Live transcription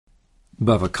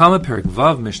Bava Kamma, Perik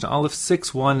Vav, Mishnah Aleph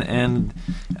 6.1, and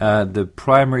the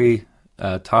primary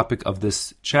topic of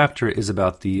this chapter is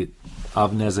about the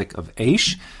Avnezek of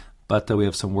Eish, but we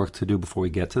have some work to do before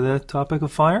we get to the topic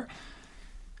of fire.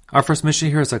 Our first Mishnah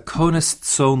here is a Konis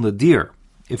Tzon L'Dir.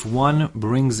 If one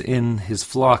brings in his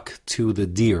flock to the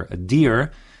deer, a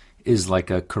deer is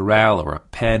like a corral or a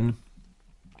pen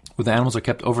where the animals are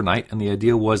kept overnight, and the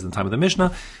idea was in the time of the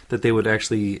Mishnah that they would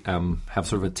actually have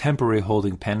sort of a temporary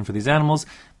holding pen for these animals.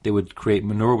 They would create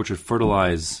manure which would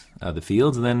fertilize the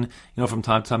fields, and then from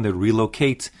time to time they would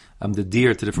relocate the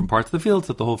deer to different parts of the field so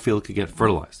that the whole field could get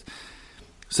fertilized.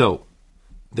 So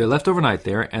they're left overnight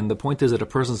there, and the point is that a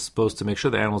person is supposed to make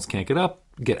sure the animals can't get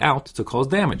out to cause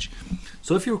damage.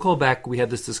 So if you recall back, we had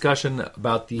this discussion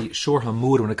about the Shor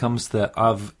Hamud when it comes to the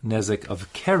Av Nezek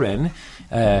of Keren.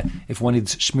 If one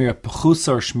needs Shmira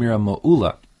Pechusa or Shmira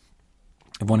Ma'ula,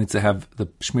 if one needs to have the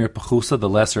Shmira Pechusa, the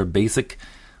lesser basic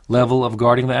level of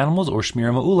guarding the animals, or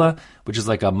Shmira Ma'ula, which is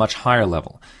like a much higher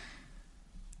level.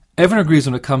 Everyone agrees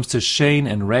when it comes to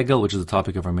Shein and Regel, which is the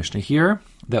topic of our Mishnah here,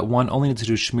 that one only needs to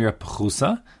do Shmira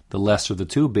Pechusa, the lesser of the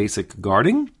two, basic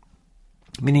guarding,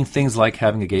 meaning things like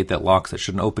having a gate that locks that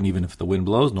shouldn't open even if the wind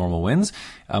blows, normal winds,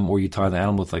 or you tie the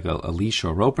animal with like a leash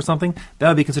or a rope or something. That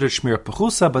would be considered Shmira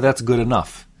Pechusa, but that's good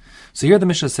enough. So here the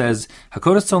Mishnah says,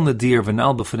 Hakonis Tzon L'Dir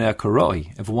v'nal b'fnei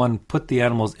karoi. If one put the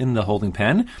animals in the holding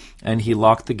pen and he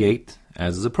locked the gate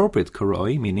as is appropriate,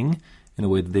 karoi, meaning in a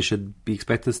way that they should be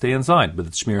expected to stay inside, but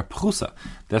it's Shmira Pechusa.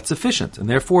 That's sufficient. And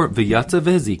therefore, v'yatza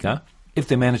v'hezika, if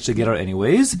they manage to get out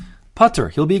anyways, pater,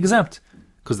 he'll be exempt.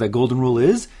 Because that golden rule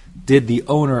is, did the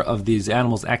owner of these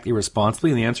animals act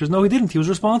irresponsibly? And the answer is no, he didn't. He was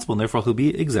responsible, and therefore he'll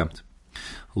be exempt.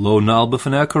 Lo nal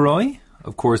b'fnei karoi.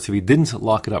 Of course, if he didn't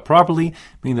lock it up properly,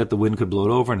 meaning that the wind could blow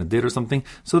it over and it did or something,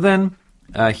 so then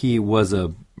he was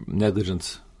a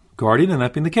negligent guardian, and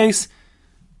that being the case,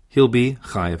 he'll be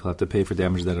chayiv. He'll have to pay for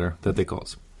damage that they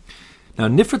cause. Now,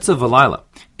 nifritza v'layla.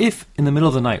 If in the middle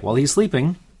of the night, while he's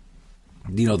sleeping,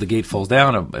 the gate falls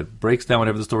down, or it breaks down,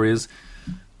 whatever the story is.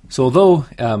 So although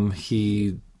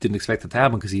he didn't expect it to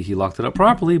happen because he locked it up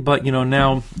properly, but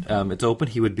now it's open,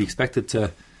 he would be expected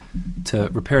to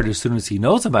repair it as soon as he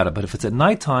knows about it. But if it's at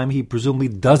nighttime, he presumably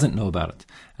doesn't know about it.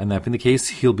 And that being the case,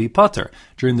 he'll be pater.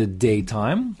 During the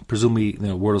daytime, presumably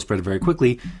word will spread very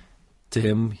quickly to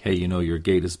him, hey, your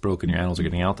gate is broken, your animals are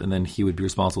getting out, and then he would be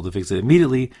responsible to fix it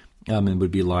immediately, and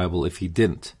would be liable if he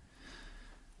didn't.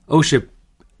 Oship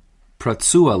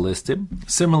pratsua listed.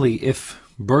 Similarly, if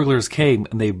burglars came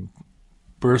and they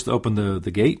burst open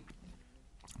the gate,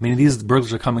 meaning these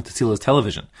burglars are coming to steal his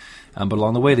television, but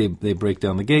along the way they break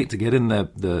down the gate to get in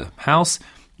the house,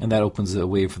 and that opens a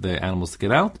way for the animals to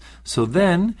get out. So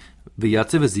then, the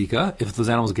yatziv zika, if those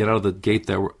animals get out of the gate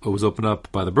that was opened up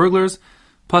by the burglars,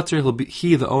 pater,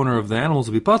 the owner of the animals,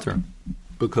 will be pater,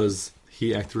 because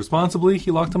he acted responsibly, he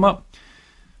locked them up.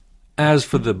 As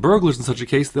for the burglars in such a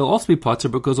case, they'll also be pater,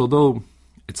 because although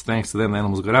it's thanks to them the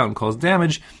animals got out and caused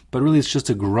damage, but really it's just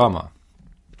a grama,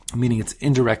 meaning it's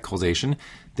indirect causation.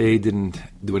 They didn't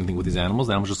do anything with these animals,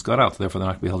 the animals just got out, therefore they're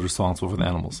not going to be held responsible for the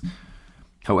animals.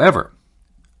 However,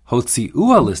 hotzi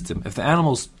ua listim, if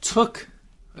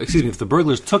the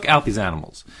burglars took out these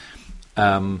animals,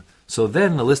 so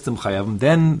then the listim chayavim,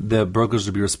 then the burglars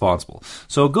would be responsible.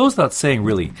 So it goes without saying,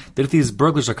 really, that if these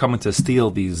burglars are coming to steal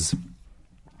the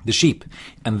sheep,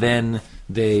 and then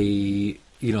they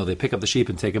pick up the sheep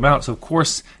and take them out, so of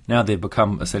course now they've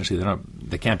become essentially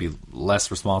they can't be less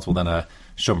responsible than a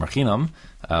shomer chinam,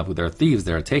 who they're thieves.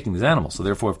 They're taking these animals, so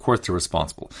therefore of course they're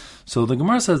responsible. So the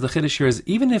Gemara says the chiddush here is,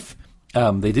 even if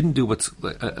they didn't do what's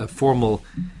a formal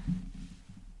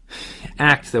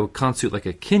act that would constitute like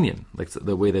a kinyan, like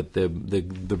the way that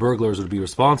the burglars would be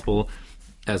responsible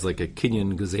as like a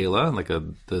kinyan gazela, like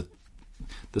the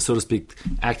so to speak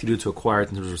act you do to acquire it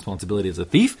in terms of responsibility as a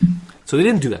thief. So they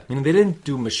didn't do that. Meaning they didn't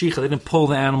do mashicha, they didn't pull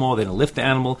the animal, they didn't lift the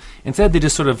animal. Instead they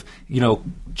just sort of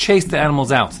chased the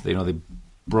animals out. They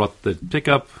brought the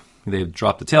pickup, they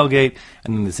dropped the tailgate,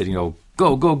 and then they said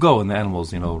go, and the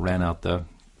animals ran out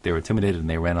they were intimidated and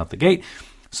they ran out the gate.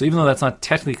 So even though that's not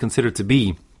technically considered to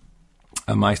be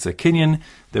a Maisa Kinyan,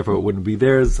 therefore it wouldn't be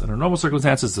theirs under normal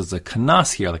circumstances. There's a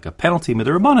kanas here, like a penalty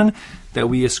midirabanan, that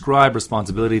we ascribe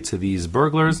responsibility to these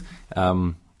burglars,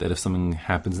 that if something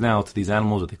happens now to these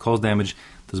animals or they cause damage,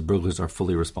 those burglars are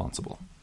fully responsible.